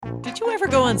Did you ever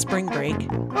go on spring break?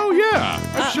 Oh, yeah.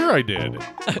 I'm sure I did.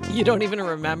 You don't even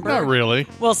remember? Not really.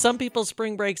 Well, some people's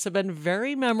spring breaks have been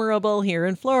very memorable here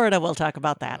in Florida. We'll talk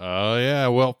about that. Oh, yeah.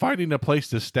 Well, finding a place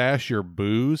to stash your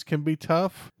booze can be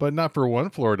tough, but not for one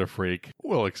Florida freak.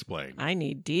 We'll explain. I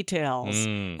need details.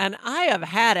 And I have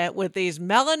had it with these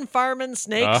melon farming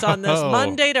snakes on this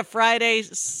Monday to Friday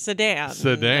sedan.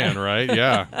 Sedan, right?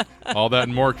 Yeah. All that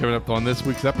and more coming up on this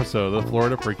week's episode of the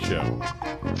Florida Freak Show.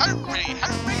 Hurry,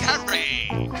 hurry, hurry!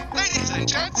 Ladies and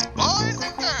gents, boys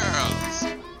and girls,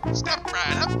 step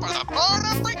right up for the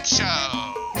Florida Freak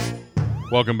Show!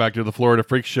 Welcome back to the Florida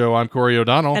Freak Show. I'm Corey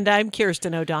O'Donnell. And I'm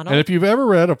Kirsten O'Donnell. And if you've ever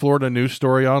read a Florida news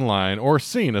story online or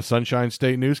seen a Sunshine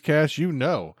State newscast, you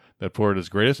know that Florida's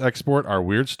greatest export are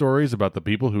weird stories about the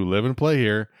people who live and play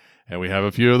here. And we have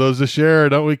a few of those to share,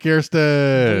 don't we,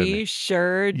 Kirsten? We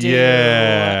sure do.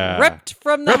 Yeah. Ripped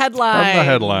from the headlines. From the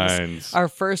headlines. Our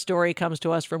first story comes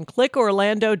to us from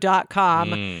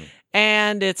clickorlando.com.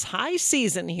 And it's high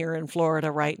season here in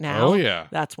Florida right now. Oh, yeah.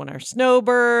 That's when our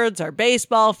snowbirds, our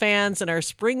baseball fans, and our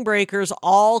spring breakers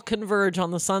all converge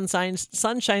on the Sunshine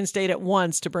State at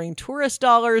once to bring tourist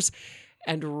dollars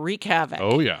and wreak havoc.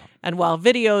 Oh, yeah. And while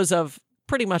videos of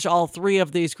pretty much all three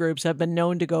of these groups have been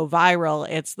known to go viral,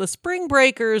 it's the spring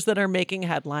breakers that are making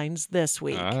headlines this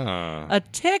week. A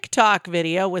TikTok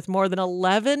video with more than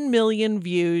 11 million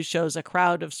views shows a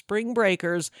crowd of spring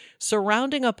breakers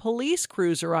surrounding a police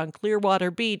cruiser on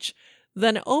Clearwater Beach,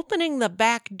 then opening the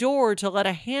back door to let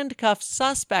a handcuffed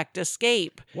suspect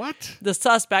escape. What? The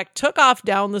suspect took off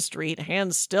down the street,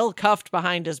 hands still cuffed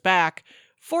behind his back.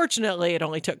 Fortunately, it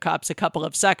only took cops a couple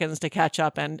of seconds to catch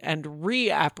up and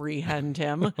re-apprehend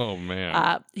him. Oh,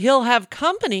 man. He'll have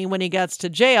company when he gets to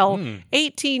jail.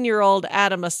 18-year-old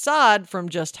Adam Assad from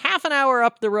just half an hour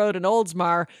up the road in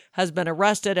Oldsmar has been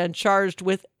arrested and charged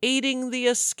with aiding the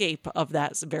escape of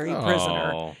that very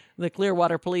prisoner. The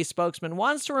Clearwater police spokesman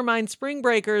wants to remind spring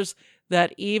breakers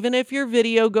that even if your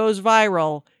video goes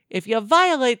viral, if you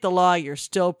violate the law, you're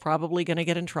still probably going to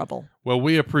get in trouble. Well,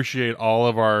 we appreciate all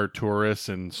of our tourists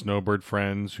and snowbird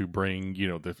friends who bring,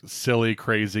 the silly,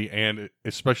 crazy, and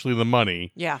especially the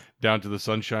money down to the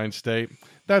Sunshine State.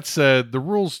 That said, the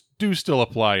rules do still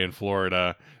apply in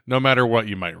Florida, no matter what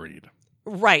you might read.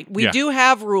 Right. We do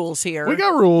have rules here. We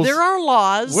got rules. There are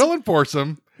laws. We'll enforce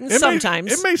them.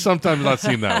 Sometimes. It may sometimes not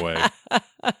seem that way.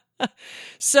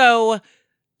 So,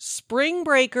 spring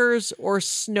breakers or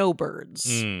snowbirds,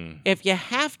 if you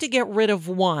have to get rid of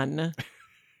one,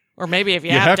 or maybe if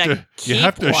you have to keep you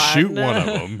have to one, shoot one of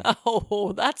them.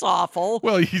 Oh, that's awful.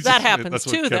 Well, that happens that's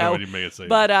too, what though. May say.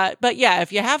 But yeah,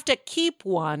 if you have to keep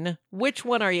one, which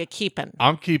one are you keeping?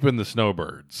 I'm keeping the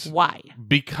snowbirds. Why?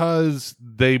 Because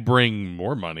they bring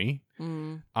more money.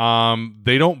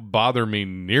 They don't bother me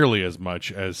nearly as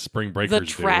much as spring breakers do.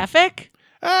 The traffic?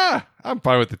 I'm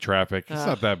fine with the traffic. It's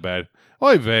not that bad.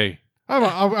 Oy vey.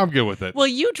 I'm good with it. Well,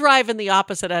 you drive in the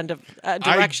opposite end of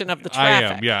direction of the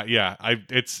traffic. I am. Yeah.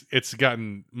 It's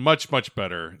gotten much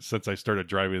better since I started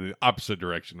driving the opposite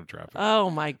direction of traffic. Oh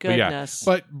my goodness.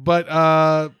 But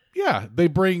they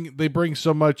bring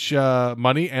so much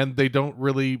money, and they don't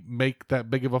really make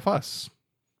that big of a fuss.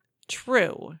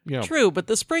 True. Yeah. True, but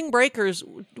the spring breakers,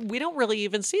 we don't really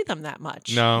even see them that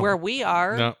much. No. Where we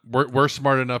are. No, we're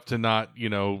smart enough to not,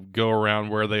 go around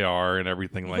where they are and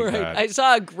everything like that. I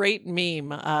saw a great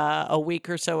meme a week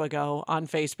or so ago on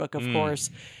Facebook, of course.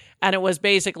 And it was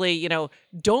basically,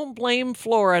 don't blame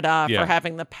Florida for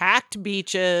having the packed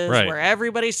beaches where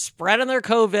everybody's spreading their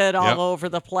COVID all over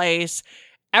the place.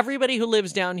 Everybody who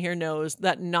lives down here knows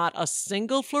that not a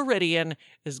single Floridian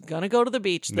is going to go to the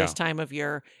beach this time of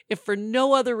year, if for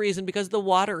no other reason because the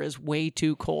water is way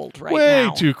too cold now. Way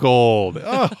too cold.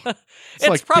 Oh,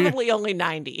 it's probably only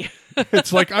 90.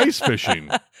 It's like ice fishing.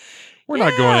 We're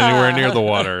not going anywhere near the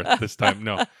water this time.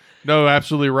 No,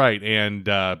 absolutely right. And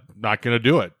not going to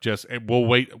do it. We'll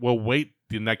wait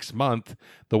the next month.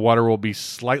 The water will be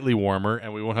slightly warmer,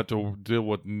 and we won't have to deal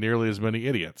with nearly as many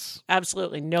idiots.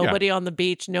 Absolutely. Nobody on the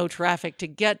beach, no traffic to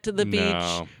get to the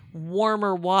beach,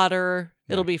 warmer water.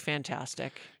 It'll be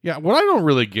fantastic. Yeah, what I don't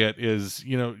really get is,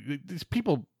 these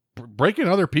people breaking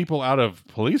other people out of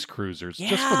police cruisers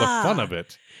just for the fun of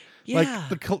it. Yeah.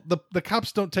 Like, the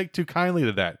cops don't take too kindly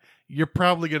to that. You're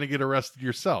probably going to get arrested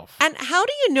yourself. And how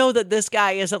do you know that this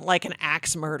guy isn't like an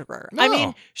axe murderer? No. I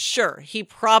mean, sure, he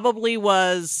probably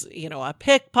was, a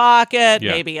pickpocket,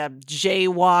 maybe a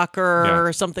jaywalker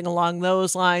or something along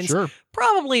those lines. Sure.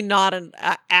 probably not an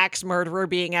axe murderer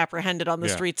being apprehended on the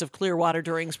streets of Clearwater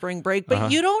during spring break,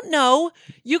 but you don't know.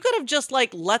 You could have just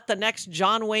let the next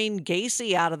John Wayne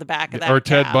Gacy out of the back of that or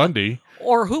cab. Ted Bundy.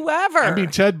 Or whoever. I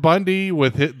mean, Ted Bundy,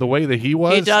 with the way that he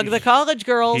was. He dug the college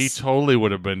girls. He totally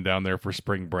would have been down there for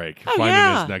spring break,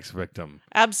 finding his next victim.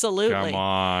 Absolutely. Come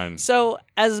on. So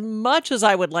as much as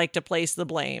I would like to place the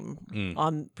blame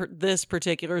on this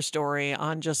particular story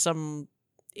on just some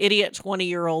idiot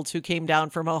 20-year-olds who came down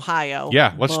from Ohio.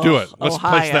 Yeah, let's do it. Let's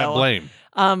place that blame.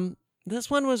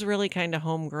 This one was really kind of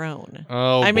homegrown.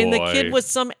 Oh, I mean, the kid was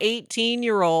some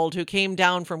 18-year-old who came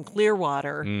down from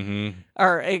Clearwater,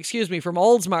 or excuse me, from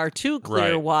Oldsmar to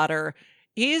Clearwater.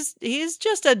 Right. He's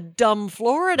just a dumb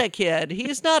Florida kid.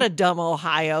 He's not a dumb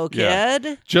Ohio kid.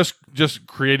 Yeah. Just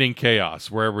creating chaos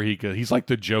wherever he could. He's like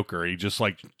the Joker. He just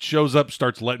shows up,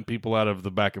 starts letting people out of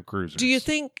the back of cruisers. Do you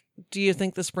think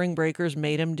the Spring Breakers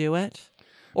made him do it?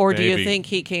 Or do you think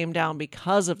he came down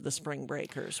because of the Spring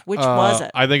Breakers? Which was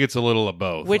it? I think it's a little of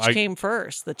both. Which came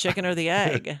first, the chicken or the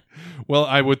egg? Well,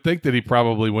 I would think that he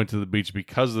probably went to the beach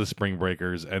because of the Spring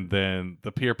Breakers, and then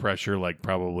the peer pressure,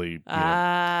 probably did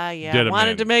him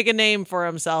wanted in. to make a name for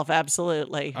himself.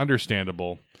 Absolutely.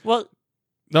 Understandable. Well,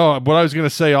 no, what I was going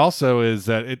to say also is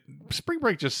that Spring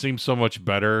Break just seems so much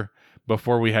better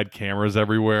before we had cameras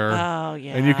everywhere. Oh,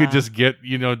 yeah. And you could just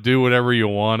do whatever you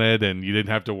wanted, and you didn't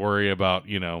have to worry about,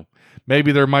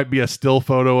 maybe there might be a still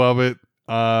photo of it,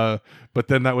 but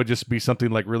then that would just be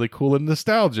something really cool and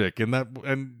nostalgic,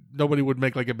 and nobody would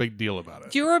make a big deal about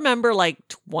it. Do you remember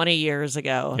 20 years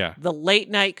ago, the late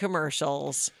night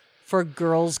commercials for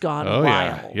Girls Gone Wild?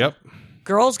 Yeah. Yep.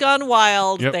 Girls Gone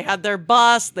Wild. Yep. They had their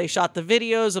bus. They shot the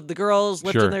videos of the girls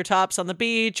lifting their tops on the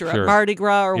beach or at Mardi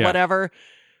Gras or whatever.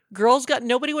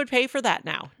 Nobody would pay for that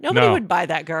now. Nobody would buy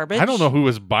that garbage. I don't know who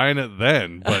was buying it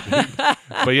then, but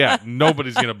but yeah,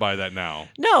 nobody's going to buy that now.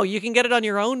 No, you can get it on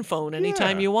your own phone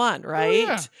anytime you want, right?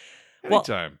 Oh, yeah.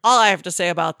 Anytime. Well, all I have to say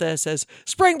about this is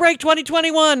Spring Break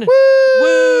 2021. Woo!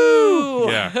 Woo!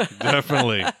 Yeah,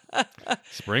 definitely.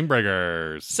 Spring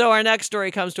Breakers. So our next story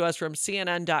comes to us from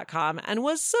CNN.com and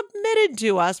was submitted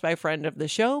to us by friend of the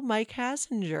show, Mike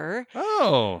Hassinger.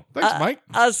 Oh, thanks, Mike.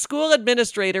 A school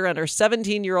administrator and her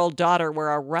 17-year-old daughter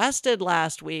were arrested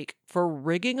last week for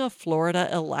rigging a Florida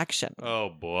election. Oh,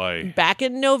 boy. Back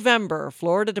in November,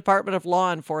 Florida Department of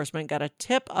Law Enforcement got a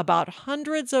tip about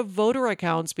hundreds of voter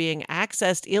accounts being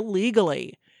accessed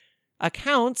illegally.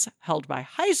 Accounts held by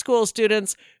high school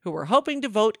students who were hoping to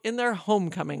vote in their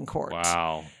homecoming court.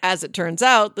 Wow. As it turns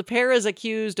out, the pair is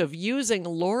accused of using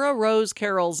Laura Rose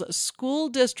Carroll's school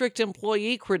district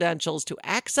employee credentials to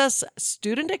access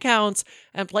student accounts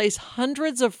and place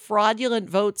hundreds of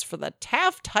fraudulent votes for the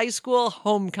Taft High School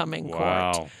homecoming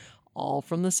court. All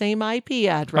from the same IP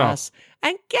address. Huh.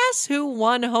 And guess who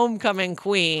won homecoming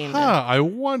queen? I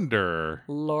wonder.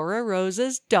 Laura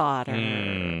Rose's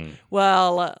daughter.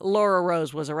 Well, Laura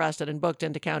Rose was arrested and booked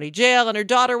into county jail, and her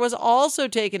daughter was also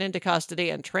taken into custody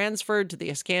and transferred to the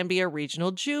Escambia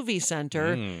Regional Juvie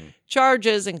Center.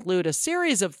 Charges include a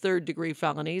series of third-degree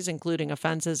felonies, including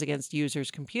offenses against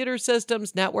users' computer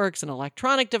systems, networks, and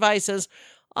electronic devices,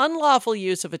 unlawful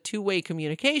use of a two-way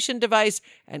communication device,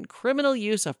 and criminal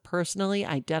use of personally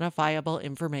identifiable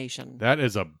information. That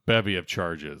is a bevy of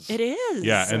charges. It is.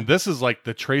 Yeah, and this is like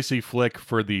the Tracy flick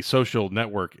for the social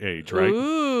network age, right?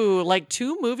 Ooh, like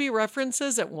two movie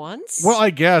references at once? Well,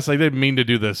 I guess I didn't mean to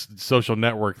do this social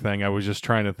network thing. I was just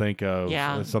trying to think of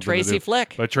something Tracy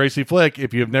Flick. But Tracy Flick,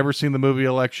 if you have never seen the movie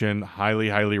Election, highly,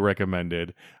 highly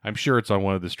recommended. I'm sure it's on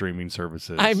one of the streaming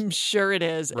services. I'm sure it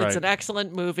is. Right. It's an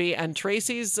excellent movie, and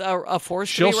Tracy's a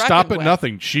force to be reckoned with. She'll stop at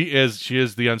nothing. She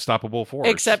is the unstoppable force.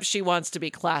 Except she wants to be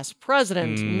class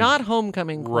president, not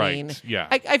homecoming queen. Right, yeah.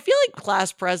 I feel like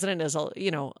class president is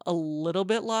a little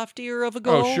bit loftier of a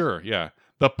goal. Oh, sure, yeah.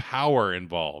 The power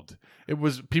involved.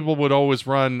 People would always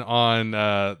run on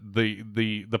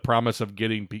the promise of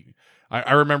getting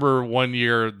I remember one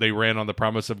year they ran on the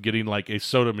promise of getting like a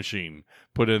soda machine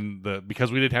put in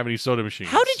because we didn't have any soda machines.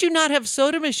 How did you not have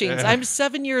soda machines? I'm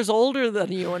 7 years older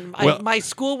than you, and my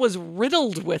school was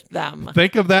riddled with them.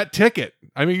 Think of that ticket.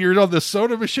 I mean, you're on the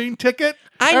soda machine ticket.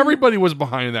 Everybody was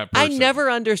behind that person. I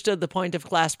never understood the point of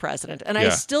class president, and I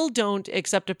still don't,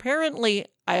 except apparently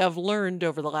I have learned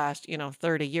over the last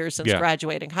 30 years since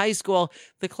graduating high school,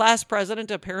 the class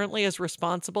president apparently is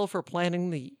responsible for planning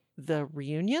the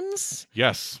reunions.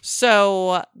 Yes.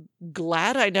 So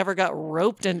glad I never got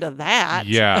roped into that.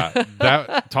 Yeah.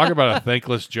 Talk about a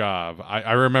thankless job.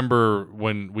 I remember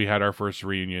when we had our first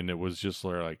reunion, it was just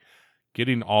like,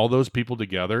 getting all those people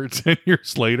together 10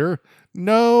 years later,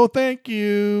 no, thank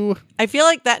you. I feel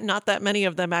like that not that many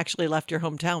of them actually left your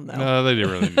hometown, though. No, they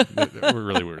didn't really. They were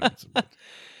really weird.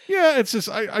 Yeah, it's just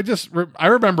I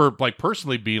remember like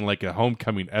personally being like a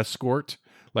homecoming escort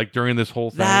like during this whole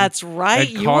thing. That's right.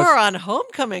 You were on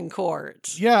homecoming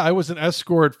court. Yeah, I was an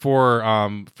escort for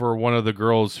one of the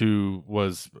girls who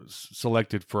was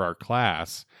selected for our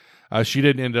class. She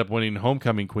didn't end up winning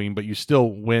homecoming queen, but you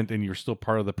still went and you're still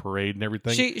part of the parade and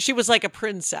everything. She was like a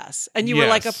princess, and you were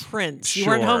like a prince. You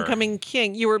weren't homecoming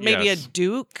king. You were maybe a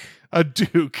duke. A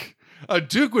duke. A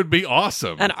duke would be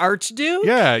awesome. An archduke?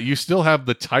 Yeah, you still have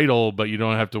the title, but you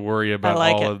don't have to worry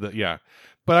about of the... Yeah.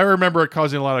 But I remember it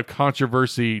causing a lot of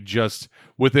controversy just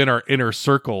within our inner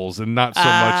circles and not so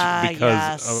much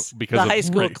because the high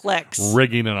school cliques.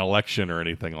 Rigging an election or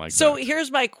anything like that. So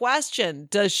here's my question.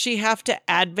 Does she have to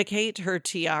advocate her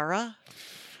tiara?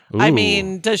 Ooh. I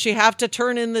mean, does she have to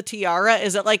turn in the tiara?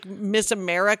 Is it like Miss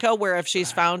America, where if she's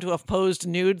found to have posed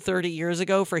nude 30 years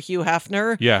ago for Hugh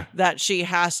Hefner, that she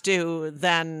has to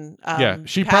then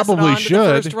she pass probably it on should. To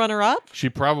the first runner-up? She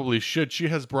probably should. She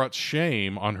has brought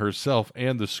shame on herself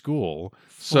and the school.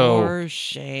 For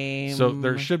shame. So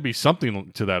there should be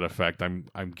something to that effect.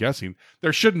 I'm guessing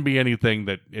there shouldn't be anything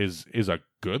that is a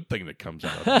good thing that comes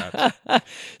out of that.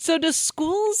 So do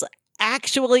schools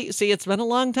actually see? It's been a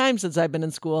long time since I've been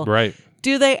in school. Right.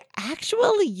 Do they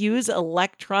actually use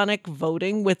electronic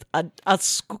voting with a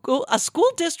school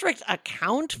district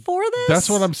account for this? That's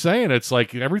what I'm saying. It's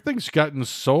like everything's gotten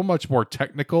so much more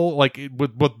technical. Like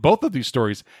with both of these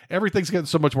stories, everything's gotten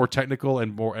so much more technical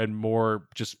and more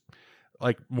just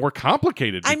like more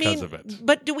complicated because of it.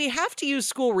 But do we have to use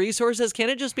school resources? Can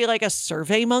it just be like a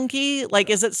Survey Monkey? Like,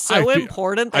 is it so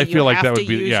important that you have to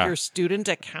use your student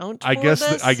account? I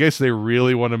guess they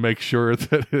really want to make sure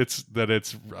that it's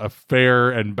a fair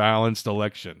and balanced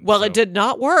election. Well, it did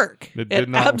not work.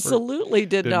 It absolutely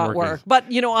did not work.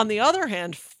 But on the other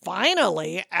hand,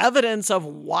 finally, evidence of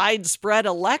widespread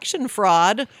election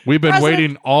fraud. We've been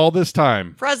waiting all this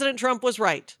time. President Trump was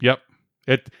right. Yep.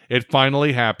 It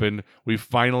finally happened. We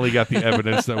finally got the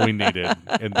evidence that we needed.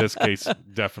 In this case,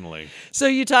 definitely. So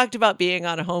you talked about being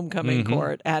on a homecoming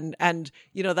court, and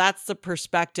that's the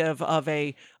perspective of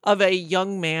a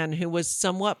young man who was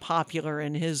somewhat popular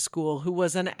in his school, who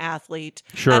was an athlete,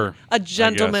 sure, a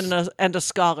gentleman and a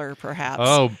scholar, perhaps.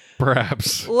 Oh,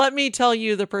 perhaps. Let me tell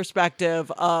you the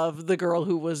perspective of the girl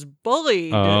who was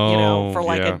bullied, for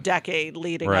a decade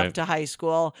leading up to high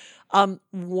school.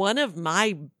 One of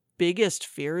my biggest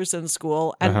fears in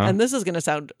school, and this is going to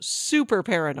sound super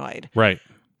paranoid. Right.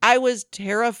 I was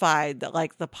terrified that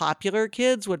like the popular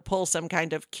kids would pull some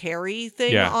kind of Carrie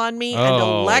thing on me and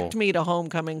elect me to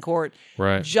homecoming court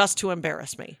just to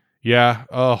embarrass me. Yeah.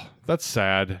 Oh, that's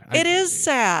sad. It is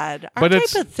sad. Aren't I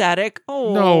pathetic?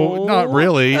 Oh, no, not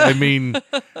really. I mean,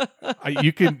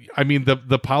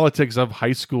 the politics of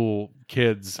high school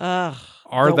kids are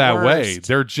that worst.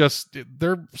 way.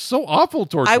 They're so awful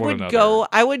towards one another.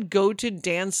 I would go to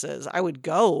dances. I would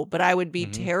go, but I would be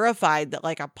terrified that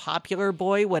like a popular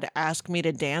boy would ask me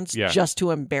to dance just to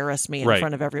embarrass me in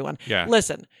front of everyone. Yeah.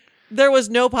 Listen, there was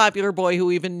no popular boy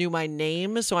who even knew my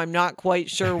name, so I'm not quite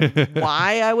sure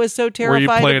why I was so terrified.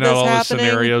 Were you playing of this out all happening. the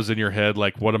scenarios in your head?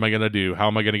 Like, what am I going to do? How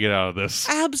am I going to get out of this?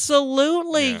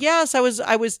 Absolutely. Yeah. Yes, I was.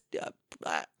 I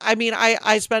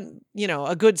spent,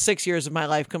 a good 6 years of my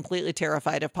life completely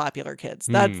terrified of popular kids.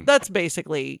 That's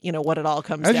basically, what it all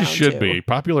comes down to. As you should be.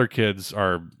 Popular kids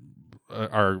are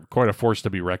quite a force to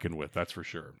be reckoned with, that's for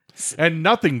sure. And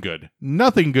nothing good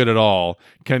at all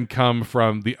can come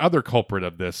from the other culprit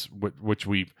of this, which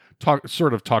we've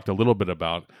talked a little bit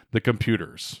about, the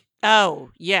computers. Oh,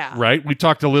 yeah. Right? We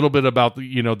talked a little bit about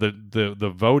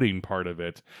the voting part of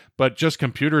it, but just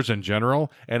computers in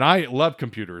general. And I love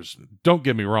computers, don't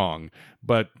get me wrong,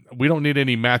 but we don't need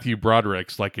any Matthew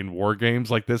Brodericks like in war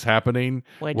games like this happening.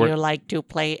 Would you like to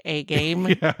play a game?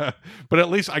 Yeah. But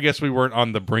at least I guess we weren't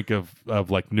on the brink of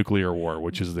like nuclear war,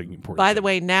 which is the important By thing. the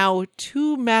way, now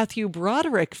 2 Matthew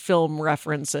Broderick film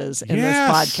references in this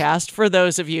podcast for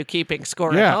those of you keeping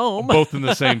score at home. Both in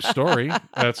the same story.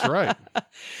 That's right.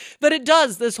 But it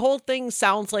does. This whole thing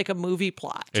sounds like a movie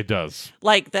plot. It does.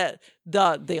 Like the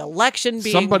election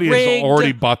being Somebody rigged. has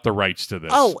already bought the rights to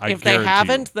this. Oh, if they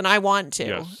haven't, then I want to.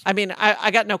 Yes. I mean,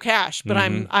 I got no cash, but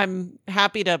I'm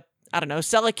happy to, I don't know,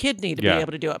 sell a kidney to be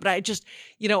able to do it. But I just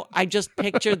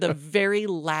pictured the very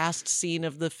last scene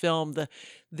of the film,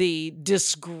 the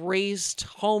disgraced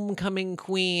homecoming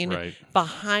queen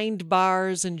behind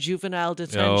bars in juvenile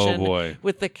detention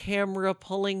with the camera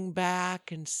pulling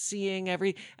back and seeing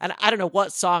and I don't know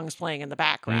what song's playing in the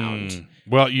background.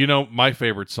 Well, my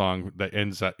favorite song that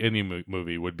ends any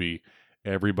movie would be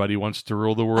Everybody Wants to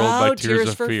Rule the World by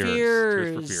Tears for Fears.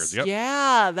 Tears for Fears. Yep.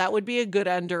 Yeah, that would be a good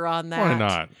ender on that. Why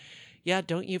not? Yeah,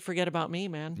 don't you forget about me,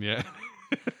 man. Yeah.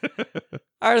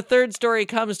 Our third story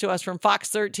comes to us from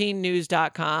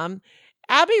Fox13News.com.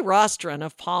 Abby Rostron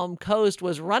of Palm Coast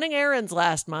was running errands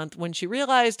last month when she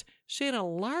realized she had an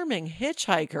alarming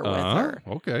hitchhiker with her.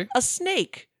 Okay. A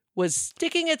snake was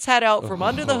sticking its head out from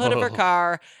under the hood of her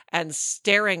car and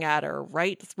staring at her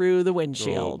right through the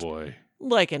windshield. Oh, boy.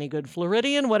 Like any good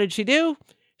Floridian, what did she do?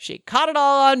 She caught it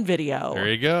all on video. There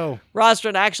you go.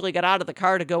 Rostron actually got out of the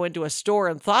car to go into a store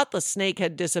and thought the snake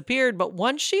had disappeared, but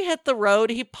once she hit the road,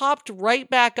 he popped right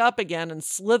back up again and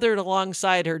slithered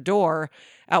alongside her door.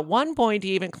 At one point,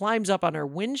 he even climbs up on her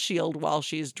windshield while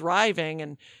she's driving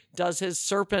and does his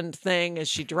serpent thing as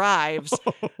she drives.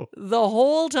 The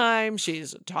whole time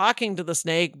she's talking to the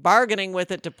snake, bargaining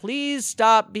with it to please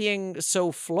stop being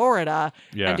so Florida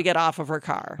and to get off of her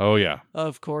car. Oh, yeah.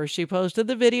 Of course, she posted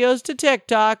the videos to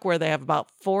TikTok where they have about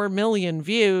 4 million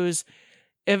views.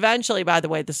 Eventually, by the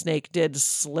way, the snake did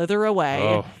slither away.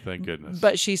 Oh, thank goodness.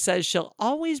 But she says she'll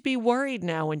always be worried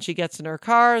now when she gets in her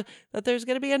car that there's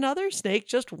going to be another snake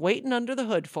just waiting under the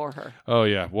hood for her. Oh,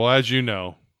 yeah. Well, as you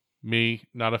know, me,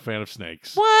 not a fan of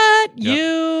snakes. What? Yep.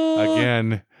 You?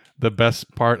 Again, the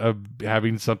best part of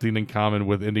having something in common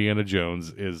with Indiana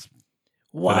Jones is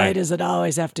why does it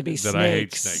always have to be snakes? That I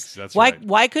hate snakes. That's why, right.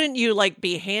 Why couldn't you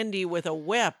be handy with a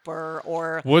whip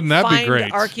or wouldn't that find be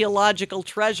great? Archaeological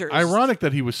treasures? Ironic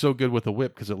that he was so good with a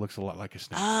whip because it looks a lot like a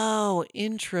snake. Oh,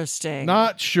 interesting.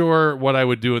 Not sure what I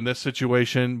would do in this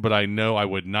situation, but I know I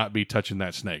would not be touching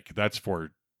that snake. That's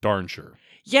for darn sure.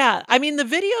 Yeah, I mean, the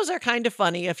videos are kind of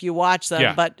funny if you watch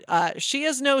them, but she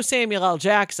is no Samuel L.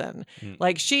 Jackson.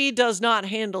 She does not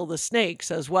handle the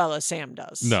snakes as well as Sam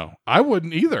does. No, I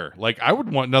wouldn't either. I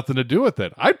would want nothing to do with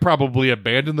it. I'd probably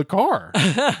abandon the car.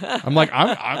 I'm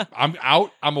I'm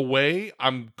out. I'm away.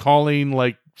 I'm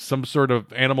calling some sort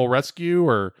of animal rescue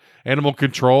or animal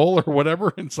control or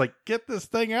whatever. It's get this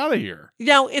thing out of here.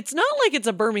 Now, it's not like it's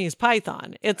a Burmese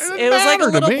python. It was like a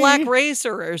little black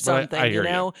racer or something. I hear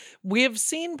you. We have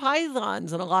seen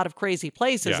pythons in a lot of crazy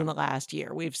places in the last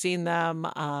year. We've seen them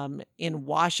in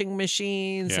washing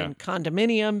machines and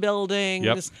condominium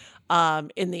buildings.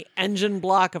 In the engine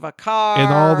block of a car. In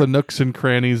all the nooks and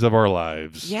crannies of our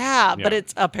lives. Yeah, but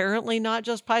it's apparently not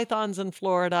just pythons in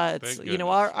Florida. It's,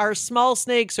 our small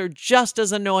snakes are just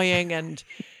as annoying and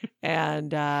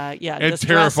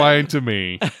terrifying to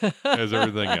me as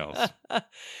everything else.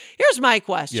 Here's my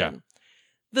question. Yeah.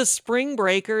 The Spring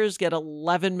Breakers get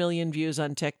 11 million views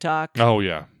on TikTok. Oh,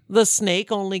 yeah. The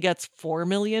snake only gets 4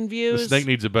 million views. The snake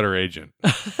needs a better agent.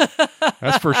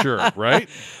 That's for sure, right?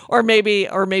 Or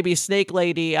maybe Snake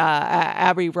Lady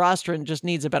Abby Rostron just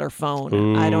needs a better phone.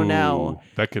 Ooh, I don't know.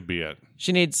 That could be it.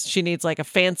 She needs a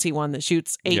fancy one that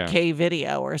shoots 8K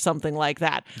video or something like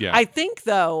that. Yeah. I think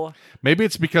though, maybe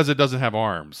it's because it doesn't have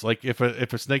arms. If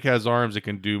a snake has arms, it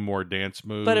can do more dance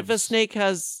moves. But if a snake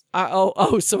has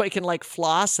so it can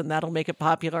floss and that'll make it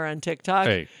popular on TikTok.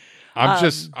 Hey. I'm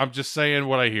just saying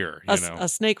what I hear. A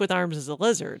snake with arms is a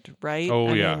lizard, right? Oh,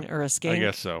 mean, or a skink. I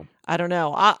guess so. I don't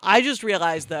know. I just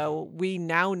realized though we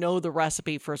now know the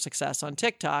recipe for success on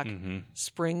TikTok: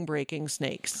 spring breaking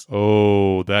snakes.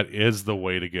 Oh, that is the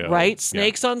way to go. Right?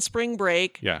 Snakes on spring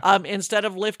break. Yeah. Instead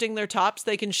of lifting their tops,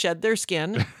 they can shed their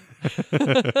skin.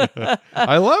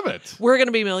 I love it. We're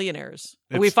gonna be millionaires.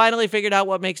 We finally figured out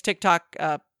what makes TikTok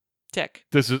tick.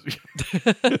 This is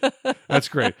that's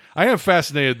great. I am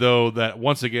fascinated though that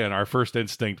once again our first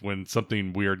instinct when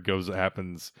something weird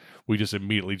happens, we just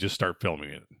immediately just start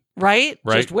filming it. Right?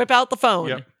 Just whip out the phone.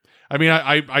 Yep. I mean,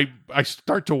 I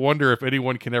start to wonder if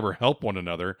anyone can ever help one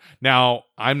another. Now,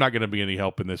 I'm not going to be any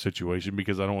help in this situation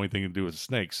because I don't want anything to do with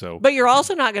snakes. So, but you're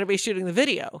also not going to be shooting the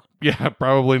video. Yeah,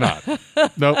 probably not.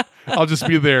 Nope. I'll just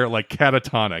be there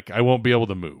catatonic. I won't be able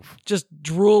to move. Just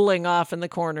drooling off in the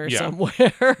corner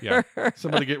somewhere. Yeah.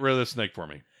 Somebody get rid of this snake for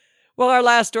me. Well, our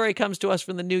last story comes to us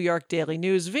from the New York Daily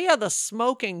News via the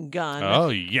smoking gun. Oh,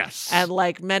 yes. And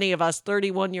like many of us,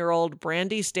 31-year-old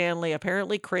Brandy Stanley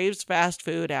apparently craves fast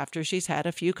food after she's had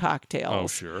a few cocktails. Oh,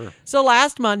 sure. So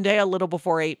last Monday, a little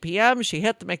before 8 p.m., she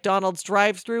hit the McDonald's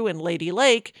drive-thru in Lady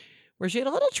Lake, where she had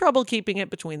a little trouble keeping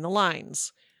it between the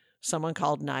lines. Someone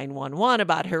called 911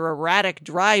 about her erratic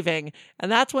driving,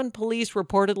 and that's when police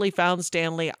reportedly found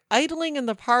Stanley idling in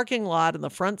the parking lot in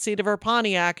the front seat of her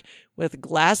Pontiac with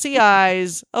glassy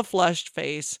eyes, a flushed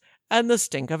face, and the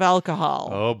stink of alcohol.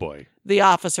 Oh, boy. The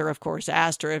officer, of course,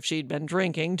 asked her if she'd been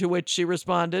drinking, to which she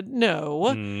responded,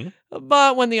 no.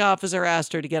 But when the officer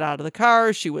asked her to get out of the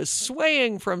car, she was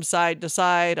swaying from side to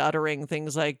side, uttering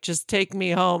things like, just take me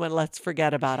home and let's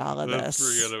forget about all of this.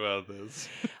 Let's forget about this.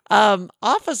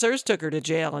 Officers took her to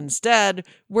jail instead,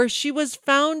 where she was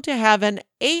found to have an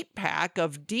 8-pack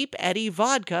of Deep Eddy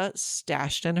vodka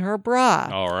stashed in her bra.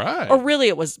 All right. Or really,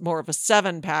 it was more of a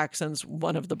 7-pack since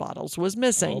one of the bottles was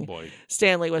missing. Oh, boy.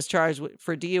 Stanley was charged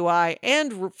for DUI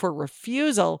and for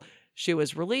refusal. She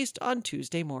was released on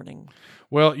Tuesday morning.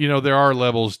 Well, there are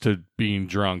levels to being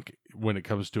drunk when it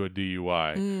comes to a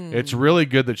DUI. It's really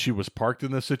good that she was parked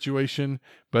in this situation,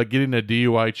 but getting a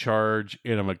DUI charge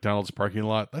in a McDonald's parking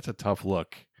lot, that's a tough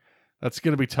look. That's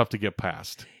going to be tough to get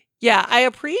past. Yeah, I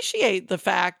appreciate the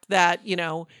fact that,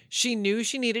 she knew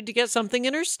she needed to get something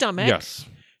in her stomach. Yes.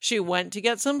 She went to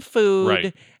get some food.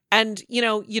 Right. And,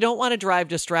 you don't want to drive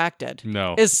distracted.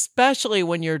 No. Especially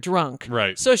when you're drunk.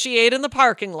 Right. So she ate in the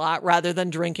parking lot rather than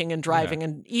drinking and driving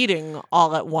and eating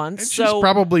all at once. And she's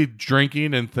probably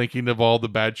drinking and thinking of all the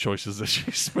bad choices that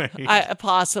she's made.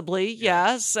 Possibly,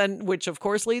 yes. And which, of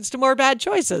course, leads to more bad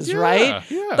choices, Yeah, right?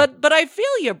 yeah. But I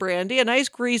feel you, Brandy. A nice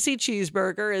greasy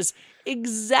cheeseburger is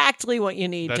exactly what you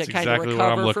need That's to kind exactly of what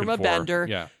I'm recover from looking a for. bender.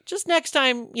 Yeah. Just next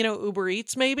time, Uber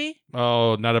Eats maybe.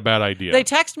 Oh, not a bad idea. They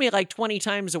text me like 20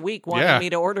 times a week wanting me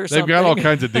to order something. They've got all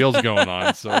kinds of deals going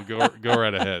on, so go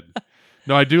right ahead.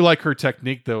 No, I do like her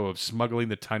technique, though, of smuggling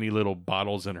the tiny little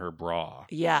bottles in her bra.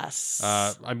 Yes.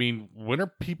 When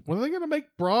are they going to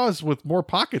make bras with more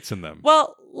pockets in them?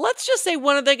 Well, let's just say,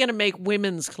 when are they going to make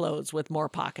women's clothes with more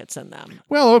pockets in them?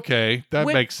 Well, okay. That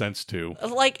makes sense, too.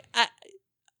 Like,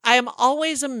 I am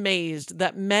always amazed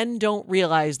that men don't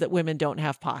realize that women don't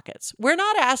have pockets. We're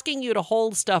not asking you to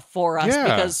hold stuff for us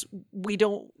because we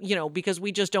don't, because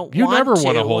we just don't want to. You never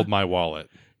want to hold my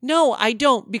wallet. No, I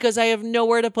don't, because I have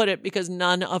nowhere to put it because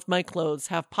none of my clothes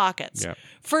have pockets. Yeah.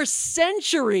 For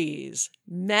centuries,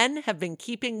 men have been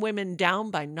keeping women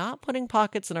down by not putting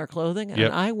pockets in our clothing,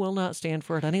 and I will not stand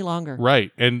for it any longer.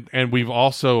 Right. And we've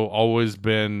also always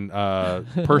been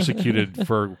persecuted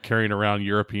for carrying around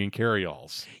European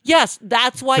carry-alls. Yes,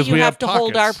 that's why you have to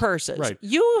hold our pockets. purses. Right.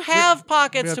 You have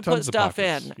pockets we have to tons put of stuff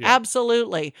pockets. in. Yeah.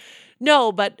 Absolutely.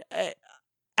 No, but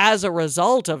as a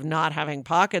result of not having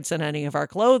pockets in any of our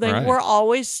clothing, Right. we're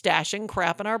always stashing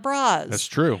crap in our bras. That's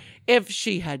true. If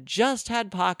she had just had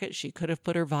pockets, she could have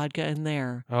put her vodka in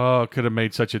there. Oh, it could have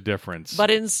made such a difference. But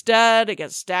instead, it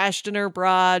gets stashed in her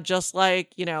bra, just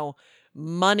like,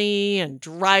 money and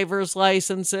driver's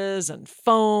licenses and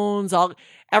phones.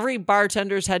 Every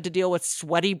bartender's had to deal with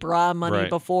sweaty bra money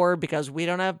before because we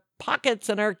don't have pockets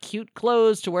in our cute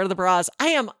clothes to wear the bras. I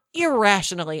am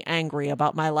irrationally angry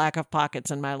about my lack of pockets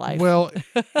in my life. Well,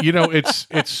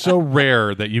 it's so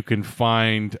rare that you can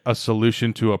find a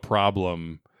solution to a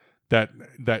problem that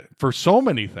for so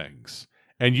many things.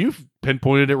 And you've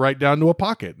pinpointed it right down to a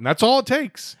pocket. And that's all it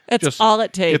takes. It's all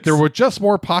it takes. If there were just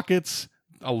more pockets,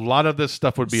 a lot of this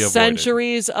stuff would be avoided.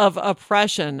 Centuries of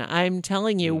oppression. I'm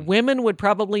telling you, women would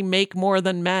probably make more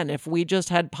than men if we just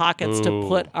had pockets to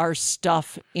put our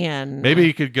stuff in. Maybe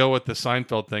you could go with the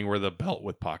Seinfeld thing where the belt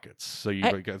with pockets. So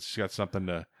you've got something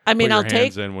to put your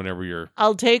hands in whenever you're...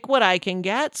 I'll take what I can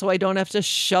get so I don't have to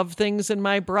shove things in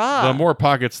my bra. The more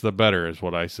pockets, the better is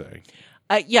what I say.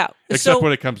 Yeah. Except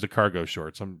when it comes to cargo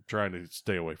shorts. I'm trying to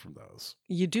stay away from those.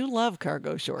 You do love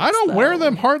cargo shorts. I don't wear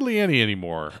them hardly any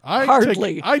anymore.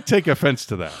 I take offense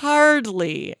to that.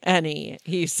 Hardly any,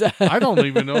 he said. I don't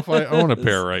even know if I own a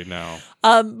pair right now.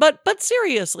 But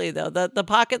seriously, though, the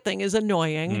pocket thing is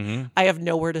annoying. Mm-hmm. I have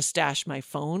nowhere to stash my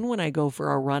phone when I go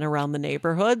for a run around the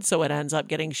neighborhood, so it ends up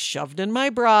getting shoved in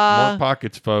my bra. More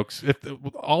pockets, folks. If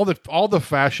all the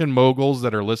fashion moguls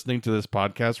that are listening to this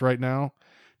podcast right now,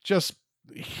 just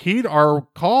heed our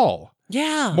call.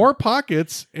 Yeah. More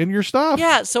pockets in your stuff.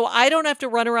 Yeah, so I don't have to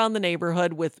run around the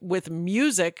neighborhood with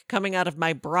music coming out of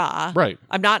my bra. Right.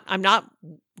 I'm not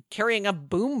carrying a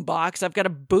boom box. I've got a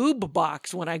boob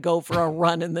box when I go for a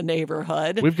run in the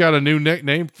neighborhood. We've got a new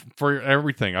name for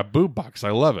everything. A boob box.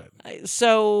 I love it.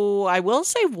 So I will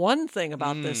say one thing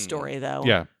about this story, though.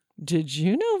 Yeah. Did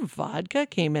you know vodka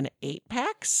came in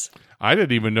 8-packs? I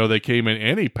didn't even know they came in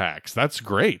any packs. That's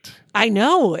great. I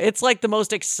know. It's like the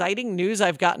most exciting news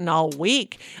I've gotten all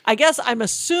week. I guess I'm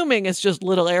assuming it's just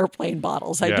little airplane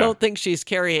bottles. I don't think she's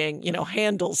carrying,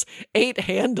 handles, 8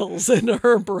 handles in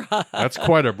her bra. That's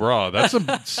quite a bra. That's some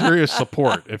serious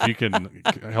support if you can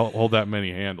hold that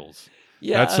many handles.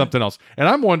 Yeah. That's something else. And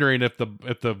I'm wondering if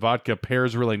the vodka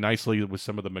pairs really nicely with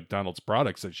some of the McDonald's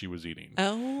products that she was eating.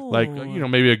 Oh. Like,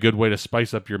 maybe a good way to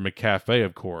spice up your McCafe,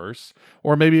 of course.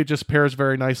 Or maybe it just pairs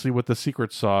very nicely with the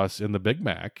secret sauce in the Big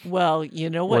Mac. Well, you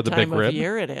know what time of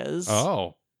year it is.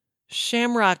 Oh.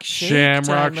 Shamrock Shake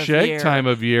time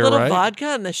of year, Little right? vodka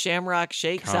and the Shamrock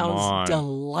Shake sounds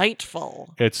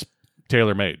delightful. It's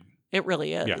tailor-made. It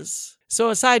really is. Yeah. So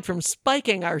aside from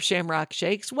spiking our Shamrock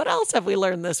Shakes, what else have we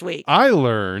learned this week? I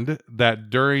learned that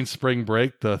during spring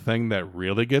break, the thing that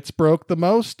really gets broke the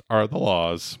most are the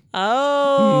laws.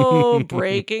 Oh,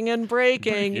 breaking and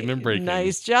breaking.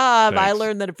 Nice job. Thanks. I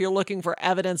learned that if you're looking for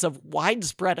evidence of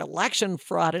widespread election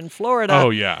fraud in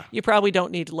Florida, you probably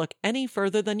don't need to look any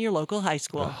further than your local high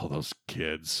school. Oh, those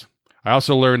kids. I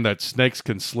also learned that snakes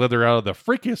can slither out of the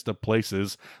freakiest of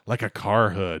places, like a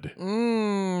car hood.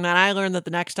 And I learned that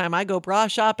the next time I go bra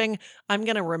shopping, I'm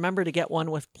going to remember to get one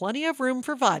with plenty of room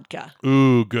for vodka.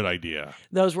 Ooh, good idea.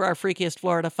 Those were our freakiest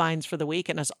Florida finds for the week.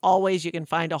 And as always, you can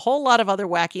find a whole lot of other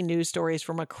wacky news stories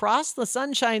from across the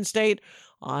Sunshine State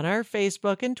on our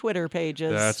Facebook and Twitter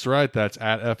pages. That's right. That's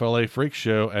at FLA Freak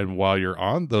Show. And while you're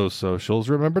on those socials,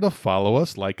 remember to follow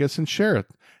us, like us, and share it.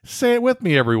 Say it with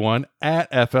me, everyone, at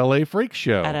FLA Freak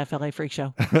Show. At FLA Freak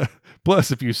Show.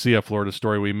 Plus, if you see a Florida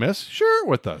story we miss, share it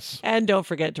with us. And don't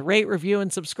forget to rate, review,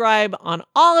 and subscribe on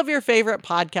all of your favorite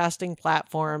podcasting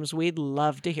platforms. We'd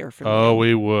love to hear from you. Oh,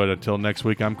 we would. Until next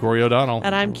week, I'm Corey O'Donnell.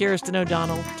 And I'm Kirsten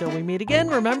O'Donnell. Till we meet again,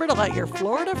 remember to let your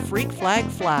Florida freak flag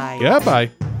fly. Yeah,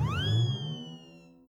 bye.